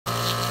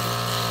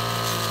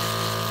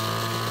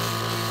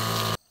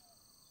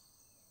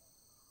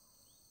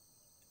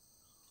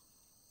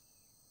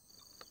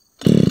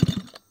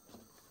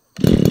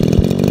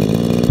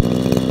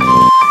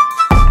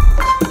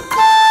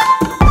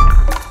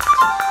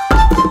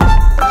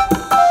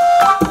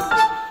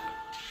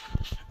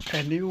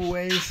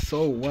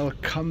So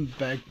welcome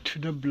back to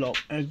the vlog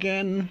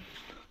again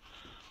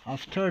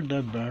after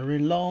the very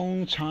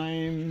long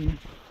time.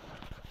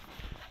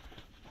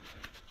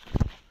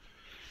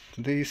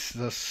 Today is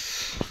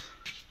just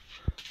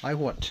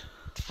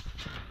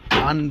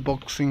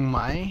unboxing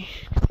my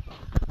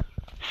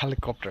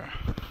helicopter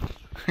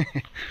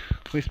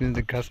which means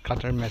the grass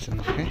cutter machine.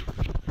 Okay,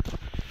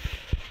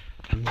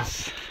 I'm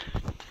just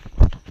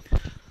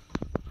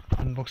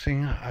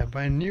unboxing. I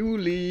buy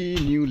newly,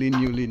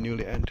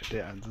 and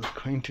today I'm just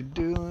going to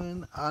do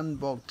an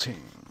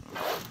unboxing.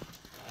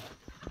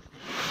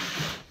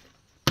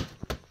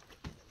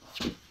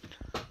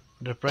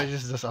 The price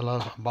is just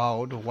about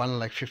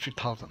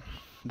 1,50,000.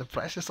 The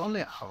price is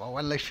only about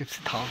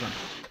 1,50,000.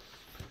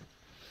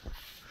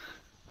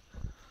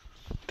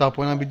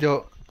 Tapos ng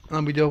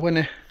video ko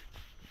ne.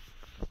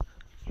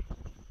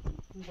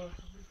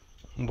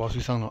 Boss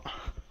isang no.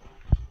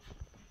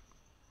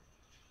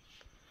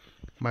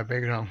 My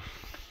background.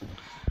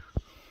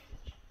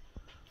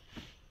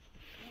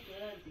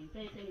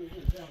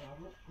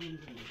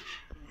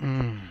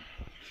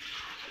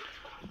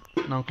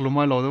 Nang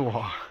kelumai lo tu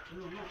wah.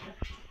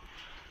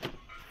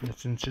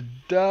 Macam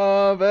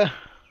sedap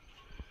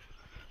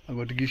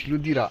Aku pergi silu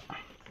tidak.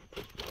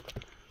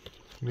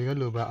 Mereka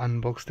lupa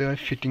unbox tu,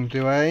 fitting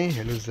tu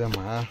hello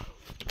sama.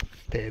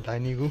 Teh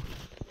dah ni ku.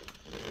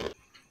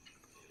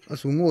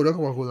 Asungo dah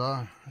kau aku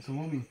dah.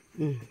 Asungo mi.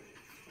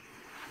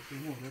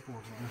 Asungo dah kau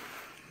aku.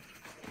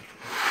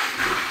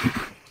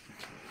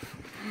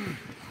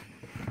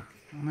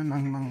 Mana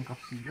nang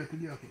kapsi dah tu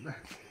dia aku dah.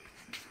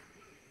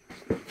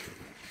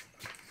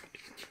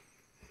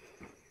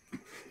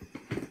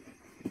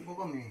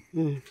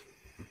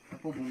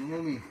 Apa bunga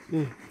mi?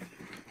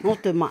 Mau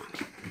tu mak.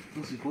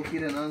 Si kau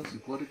kira nang si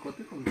kau kau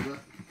tu kau juga.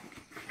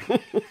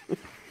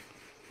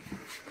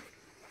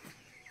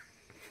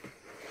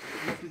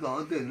 Tapi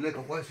kalau ada ni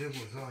kau kuat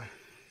siapa sah?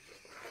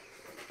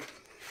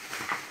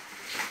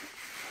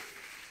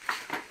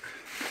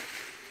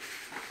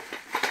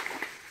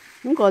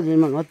 Enggak je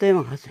mak, tu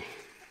mak kasih.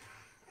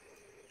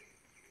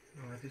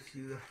 Nanti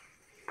sih dah.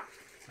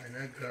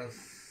 Anak gas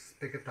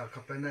pakai tak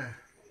apa na?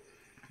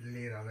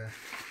 Lira be.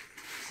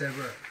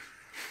 Sever.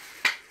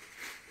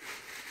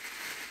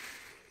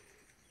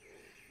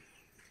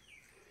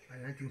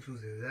 Anak cuma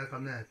susah dah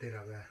kan na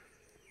tera be.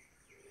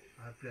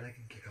 Apa yang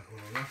kita kira kau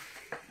lah.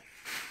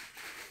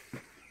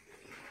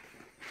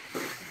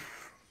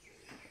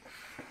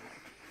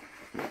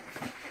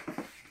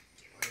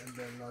 Ayan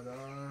ben nada.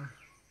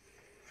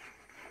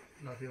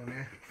 Nanti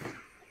one.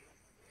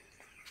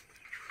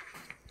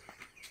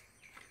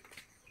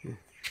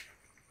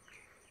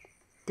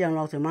 Tiang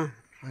lau tu mak.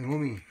 Ay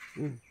ngomi.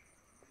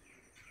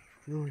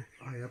นู่น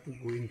Ay apu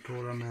go intro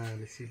rama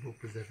lesibo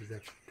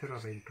pezat tera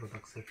be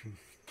introduction.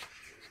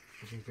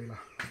 Begini pula.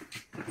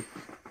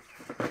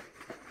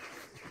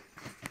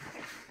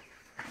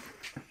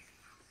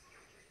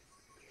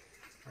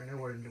 I know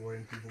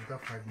warranty book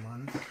 5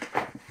 months.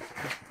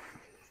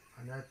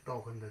 And I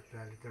talk on the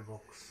 12-liter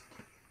box.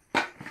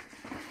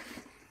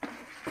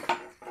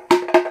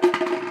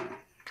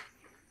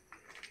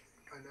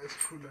 And I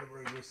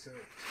screwdriver goes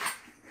set.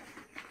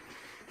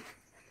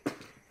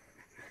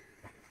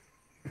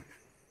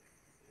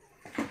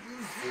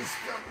 This is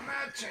the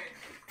matching.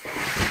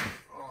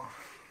 Oh.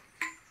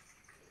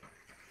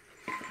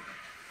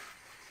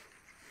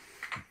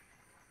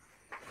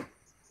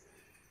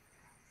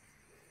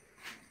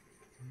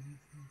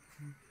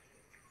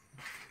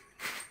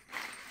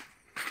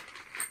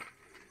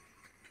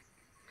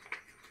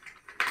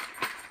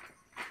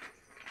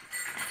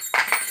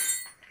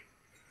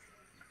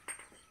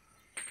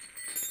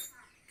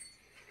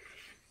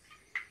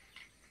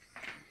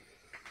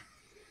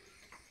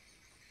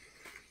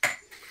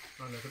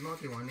 Là cái nốt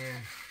thì bọn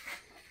nè.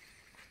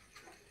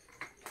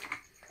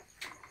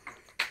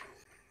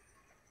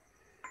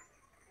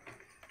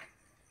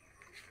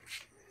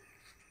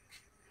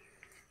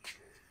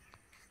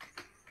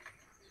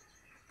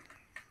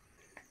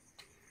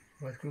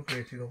 Mà screw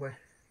clear chứ có phải?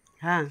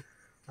 Ha,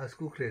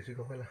 Screw clear chứ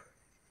có phải là?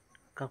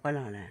 kau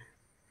kalau lah.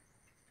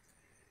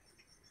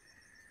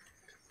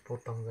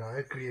 Potong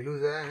ra clear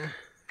luôn ra.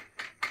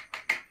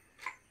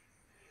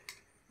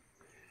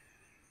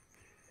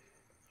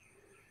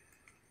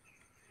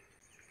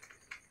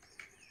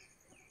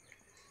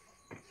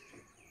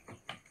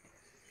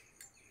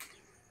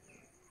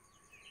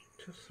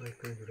 Just like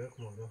I direct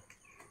model.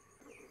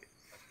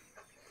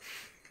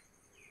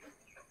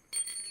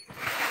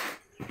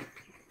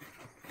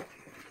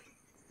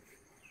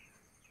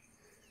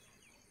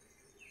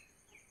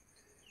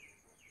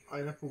 I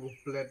have to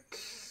plate.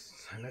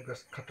 I have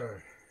gas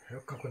cutter. I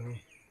have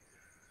company.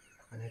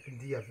 I have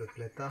the other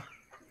plate.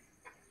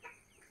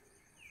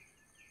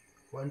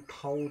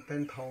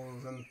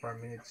 10,000 per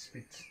minute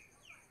speed.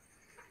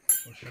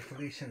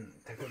 Circulation.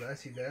 Take a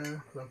see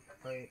there.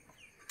 I.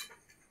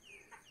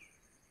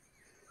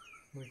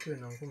 Muy chưa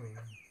nóng của mình.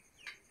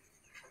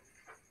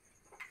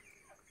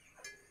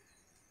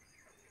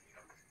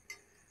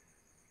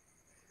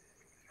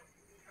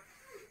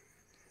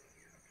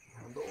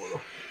 Đổ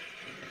rồi.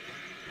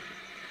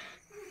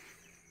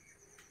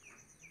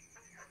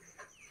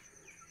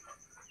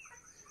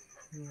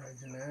 I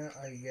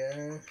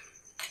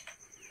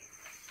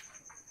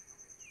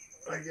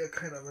get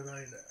kind of an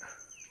idea.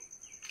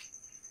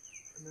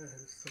 And then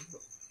some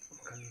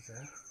kind of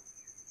there.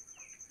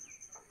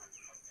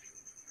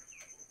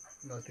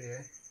 Not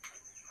there.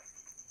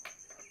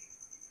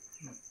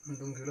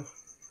 Don't get off.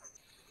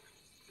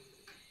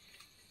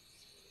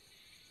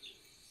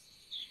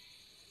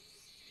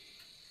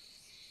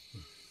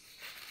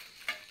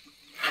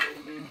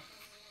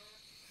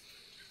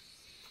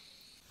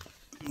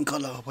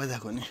 Kalau apa dah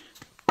kau ni?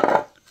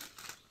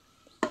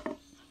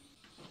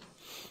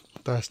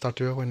 Dah start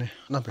juga kau ni.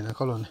 Nampak nak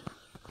kalau ni?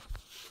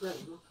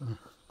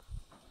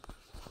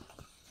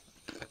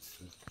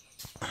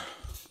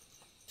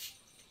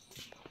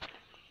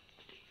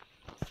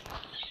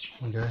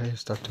 Okay,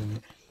 start ni.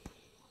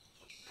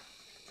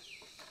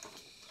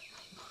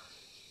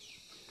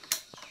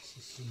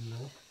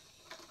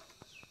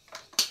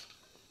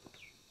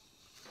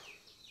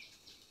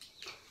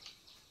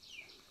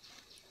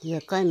 Giờ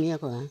cái mía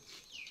của anh.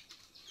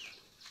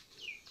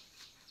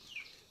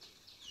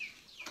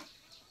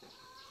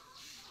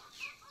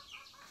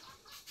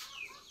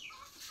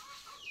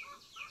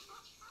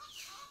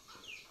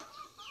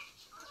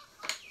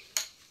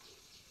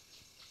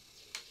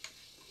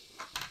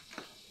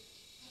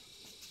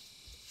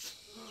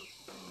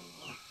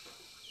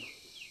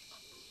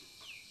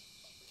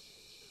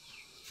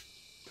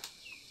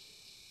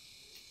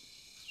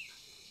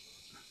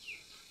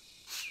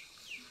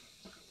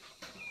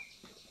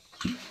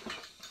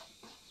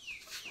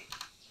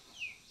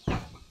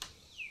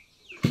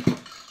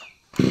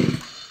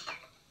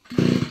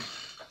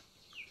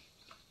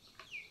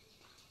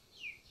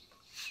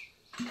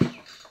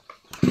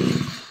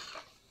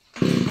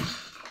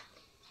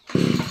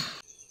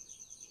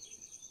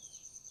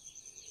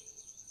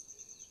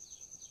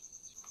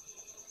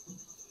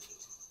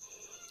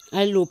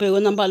 Ai lù pe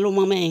con namba lù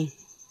mang mày.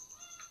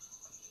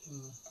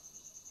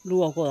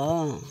 Lù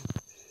của.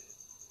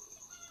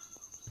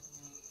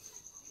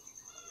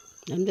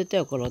 Em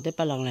teo của nó teo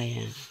pa lang này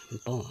à.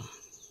 Bỏ.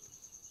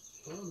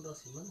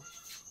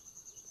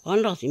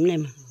 Con đỏ xím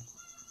lên mà.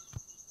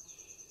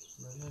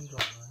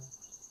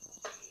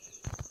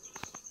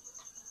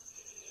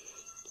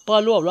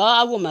 Bỏ lù đó,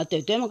 áo mà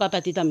teo teo mà cái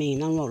bát tita mình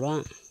năng lù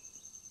đó.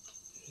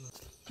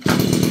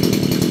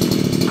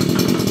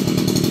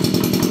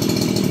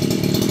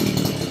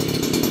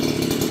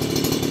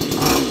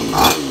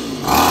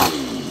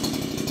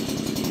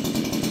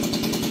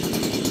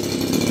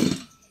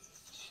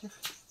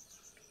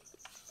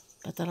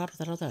 Patara,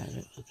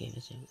 okay,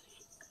 let's see.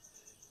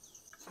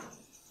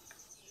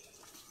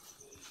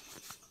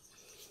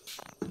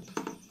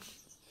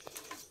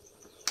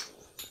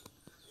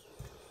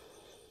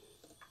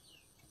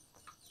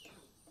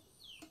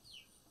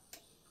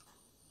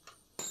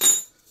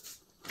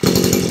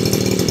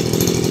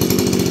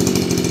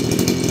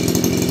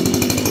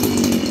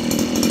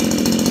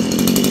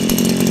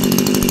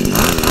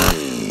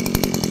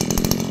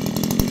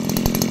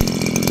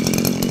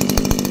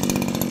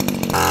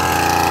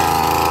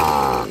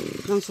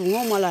 Nang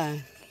sungo malah,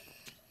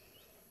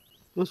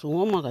 nang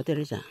sungo mah kat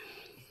terisa.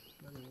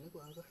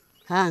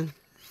 Hang.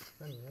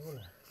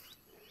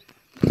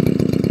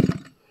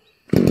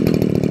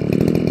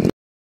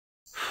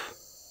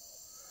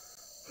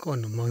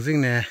 Còn mong gì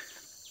nè,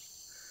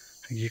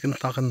 cái con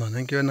ta con nó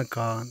cái nó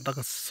cả ta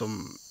cái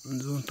sum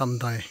dùng tầm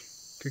tay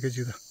cái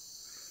gì đó,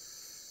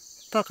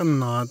 ta con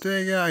nó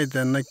thế cái ai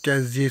đó nó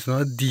cái gì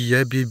nó đi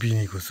à bị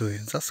này cũng rồi,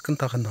 just con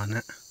ta con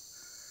nó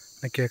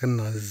cái con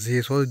nó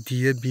gì số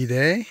đi à bị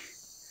đấy,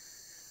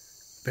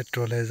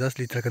 petrol là just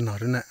liter con nó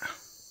rồi nè,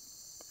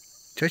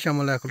 chơi sao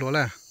mà lại cái đó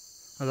là,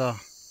 đó,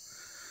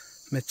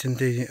 machine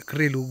thì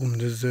cái lũ gồm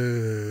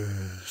rồi,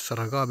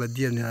 saraga bên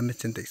đi này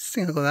machine thì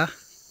sinh cái đó.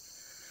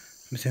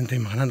 Mesin thì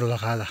mana đồ là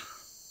khá là,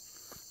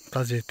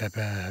 ta chỉ tập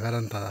về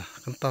làm ta,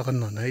 con ta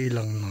con nó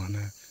ilang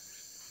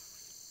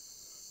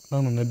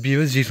nó bị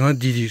cái gì nó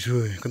đi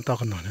rồi, con ta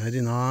con nó thì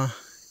nó,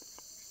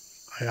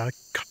 ai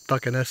cắt ta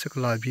cái này sẽ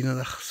có lại bị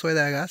nó xoay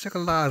đại cái sẽ có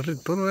lại rất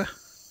tốt nữa.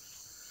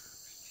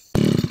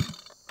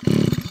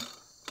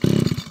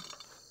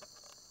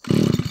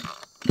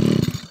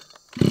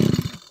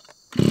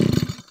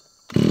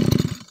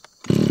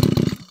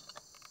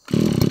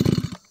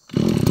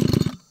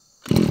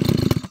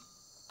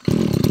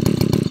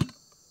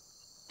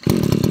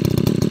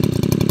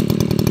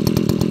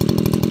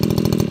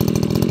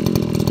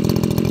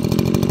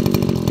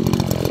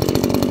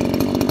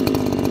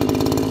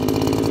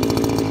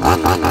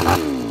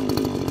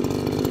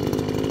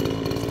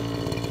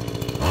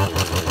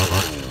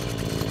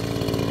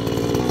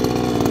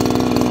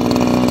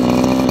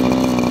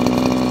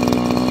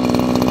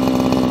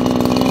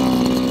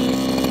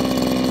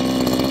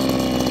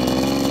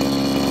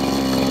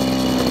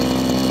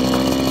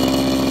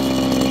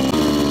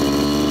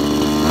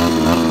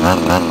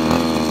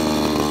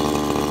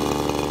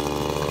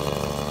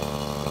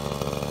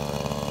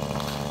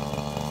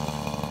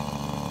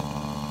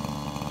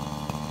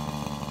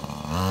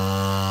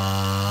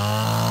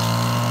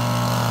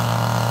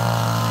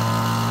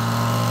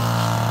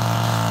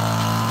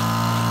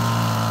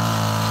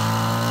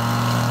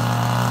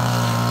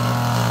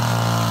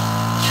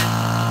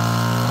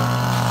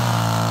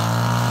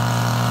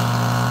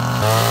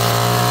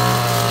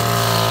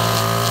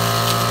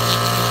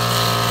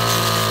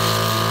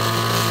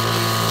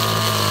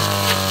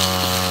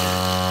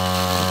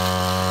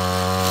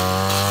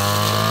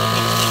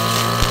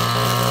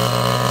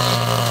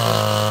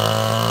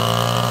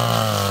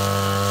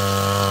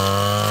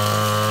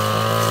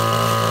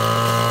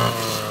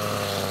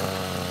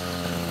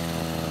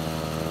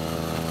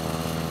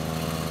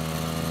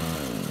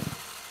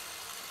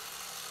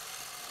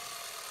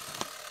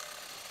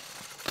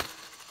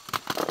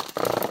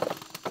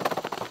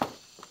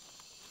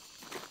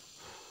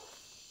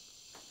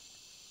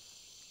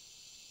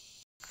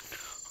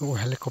 Oh,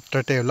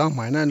 helicopter te lang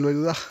mai na loi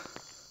da.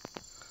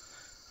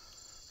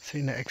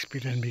 Sei na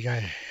experience bi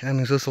gai.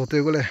 Ang so so te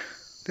ko le.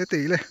 Te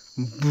le.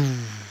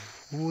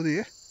 Bu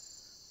di.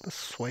 Ta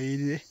swai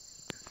di.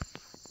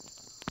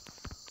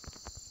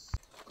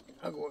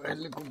 Ako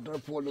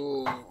helicopter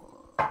polo.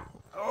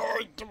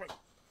 Oi, tama.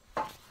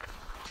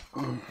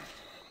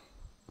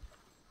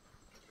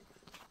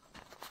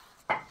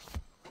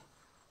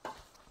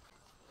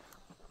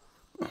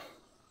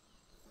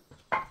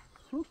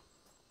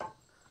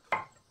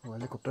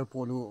 Helicopter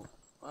polo.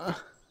 Ah.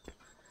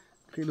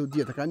 Kilo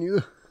dia ta kan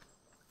yu.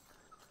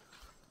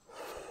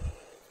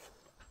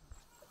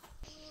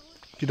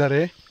 Kiधर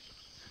है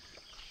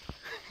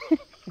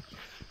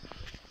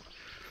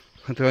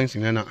Ito ang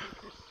singana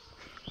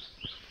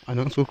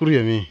anong sukuri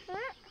yami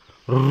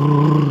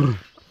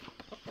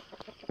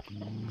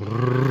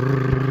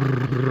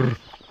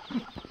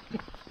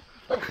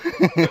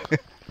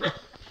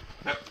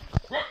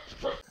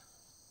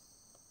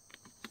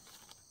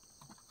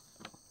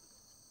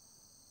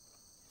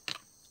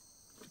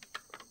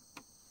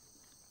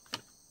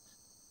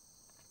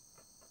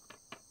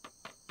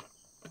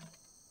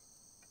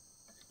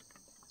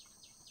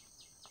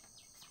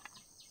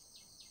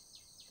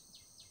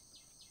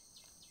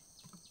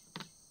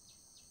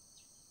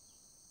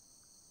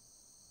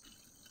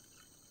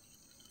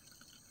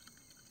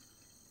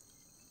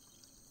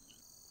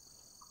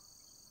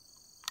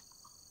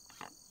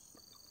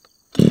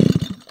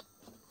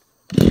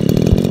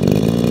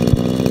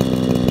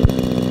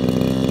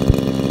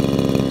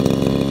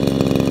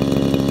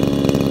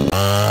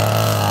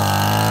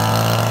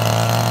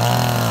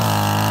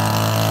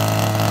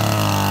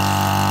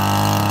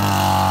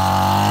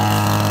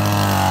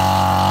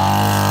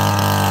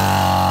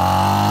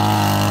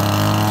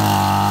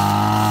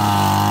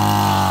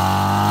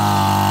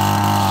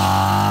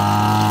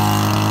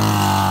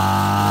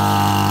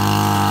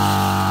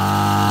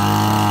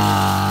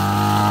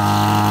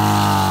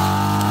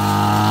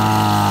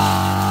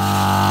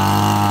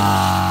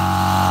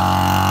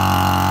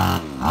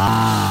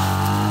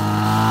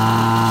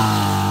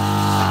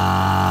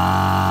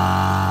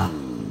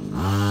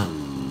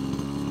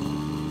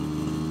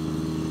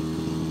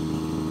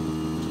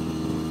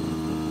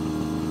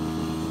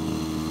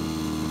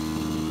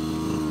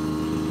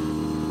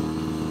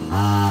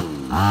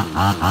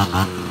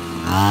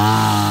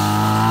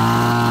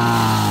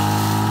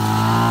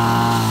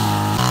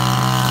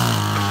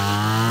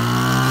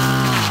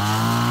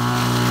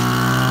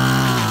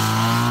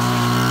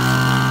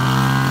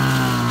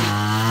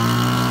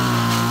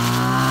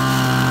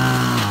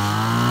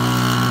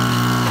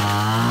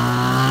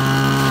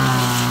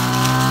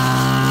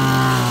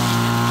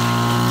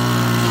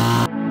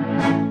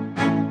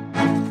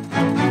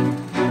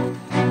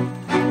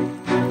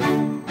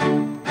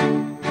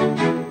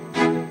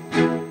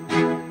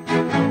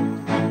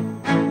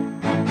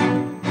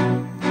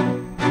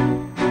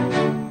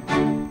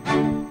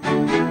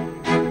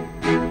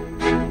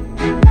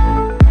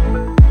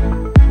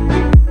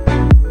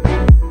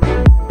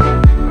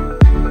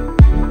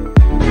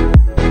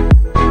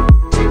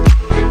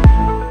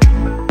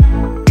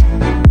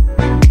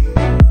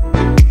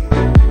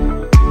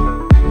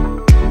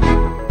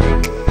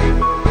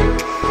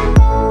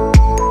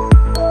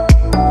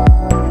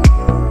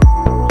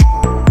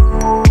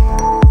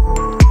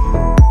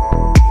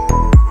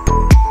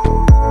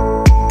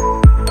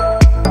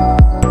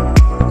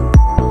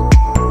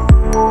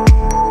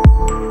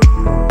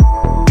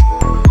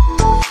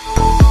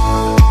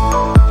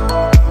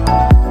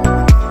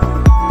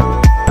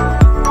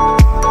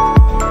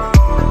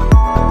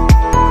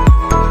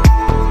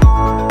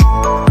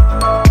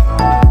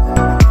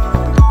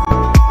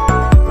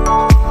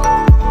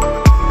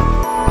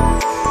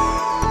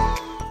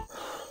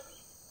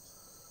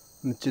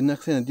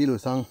Chinak sen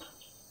dilu sang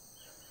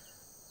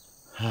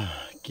ha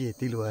ki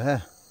dilu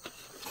ha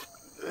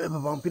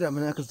babang pira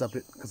mana ka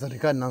zapre ka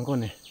zarika nang ko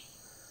ne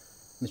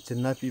mi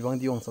chinna pi bang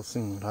di ong sa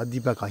sing ra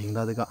di ba ka hing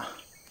da ga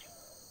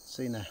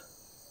sei na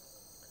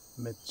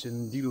me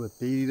chin dilu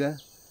pe ri da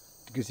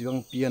ki si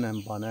bang pi na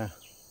ba na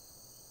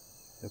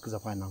ka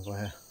zapa nang ko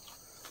ha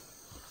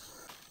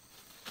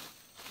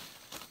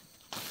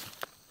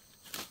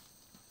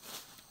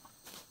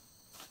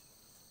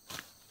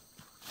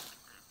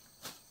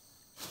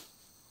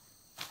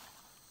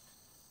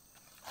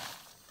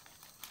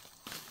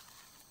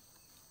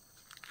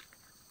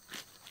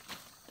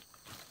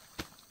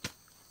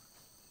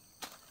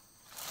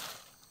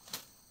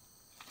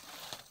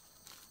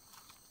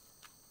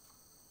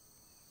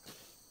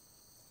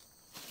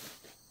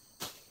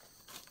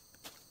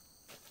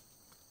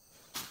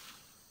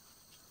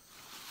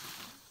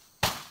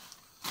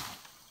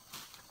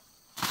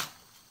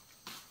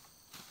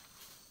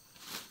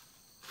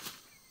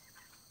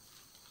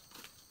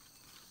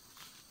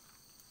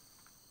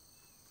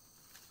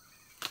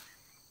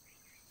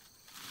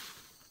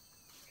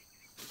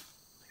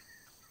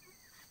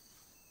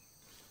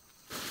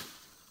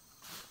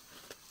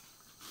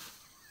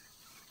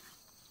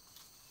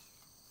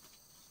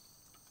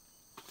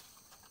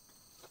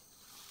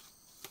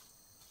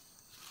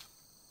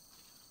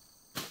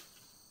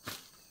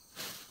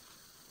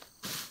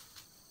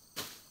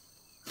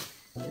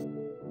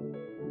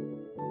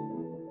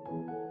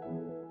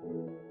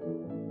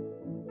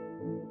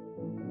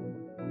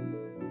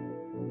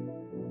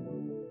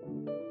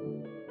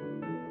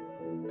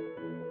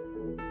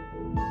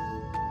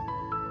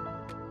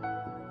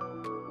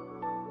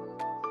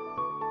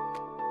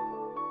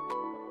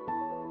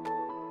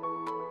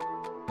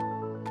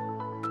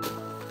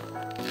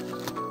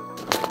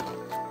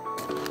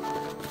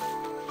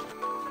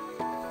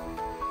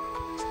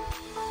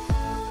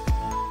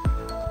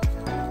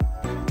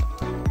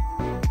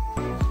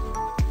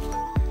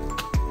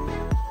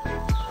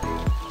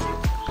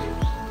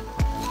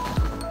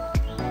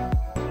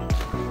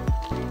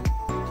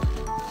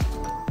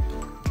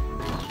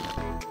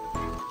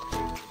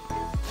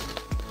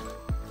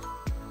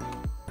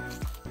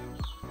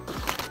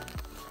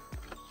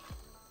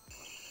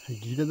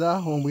记得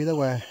的，我没得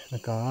喂，那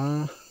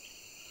个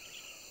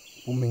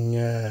不明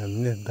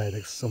那带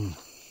的什么，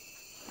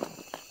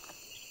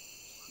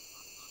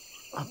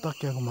啊，大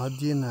概个嘛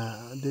点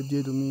呢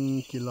，dia tu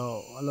min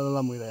kilo,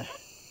 ala没得，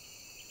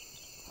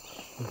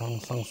当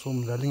上什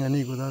的另外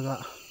那个那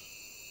个，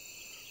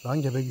人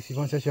家别个喜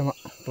欢些嘛，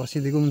多些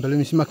的个们得里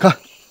面些嘛卡，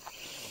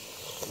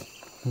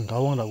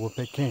搞完了我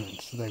拍看，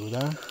是那个的，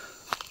啊，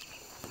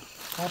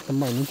他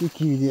妈你这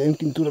鸡的，em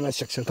kinh tu là mày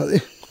sặc sặc thật đấy,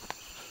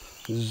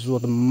 rồi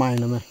tầm mai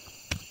nữa mày.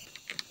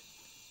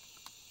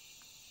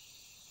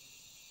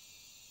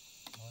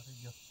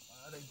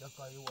 Ở đây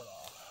cây quá rồi.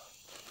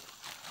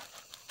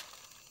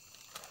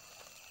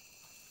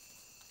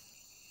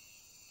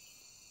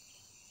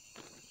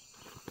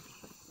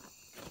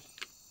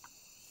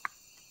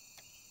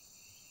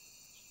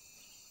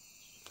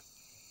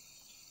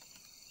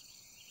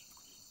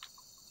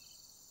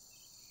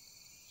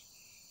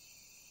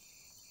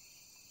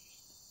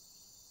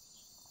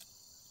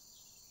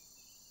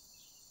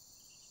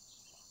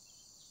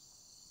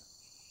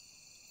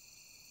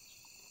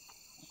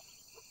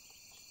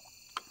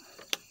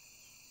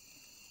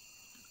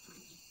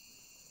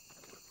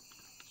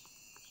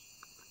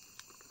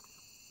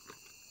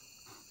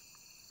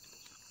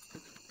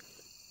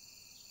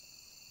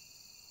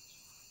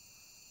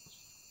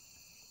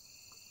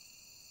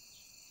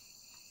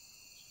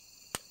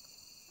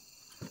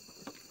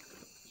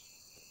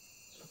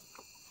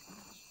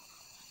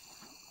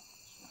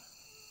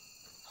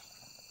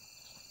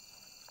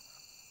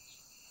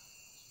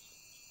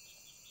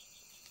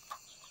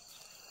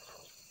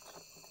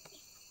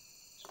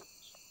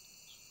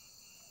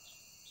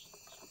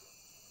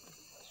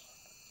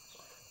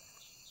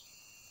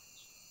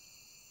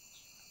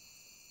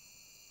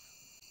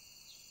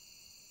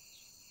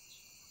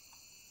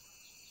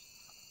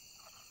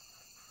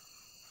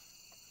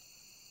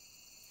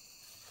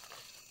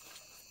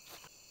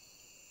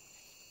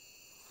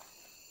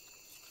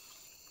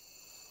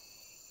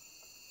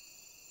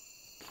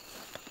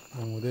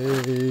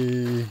 Đây thì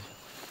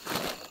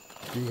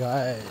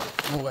cái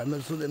một cái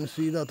mình suy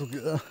suy ra thuộc kia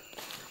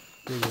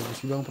thì cái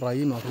suy bằng prai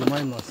mà không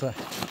may mà sai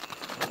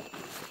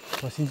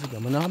và xin chào các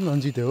bạn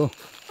làm gì thế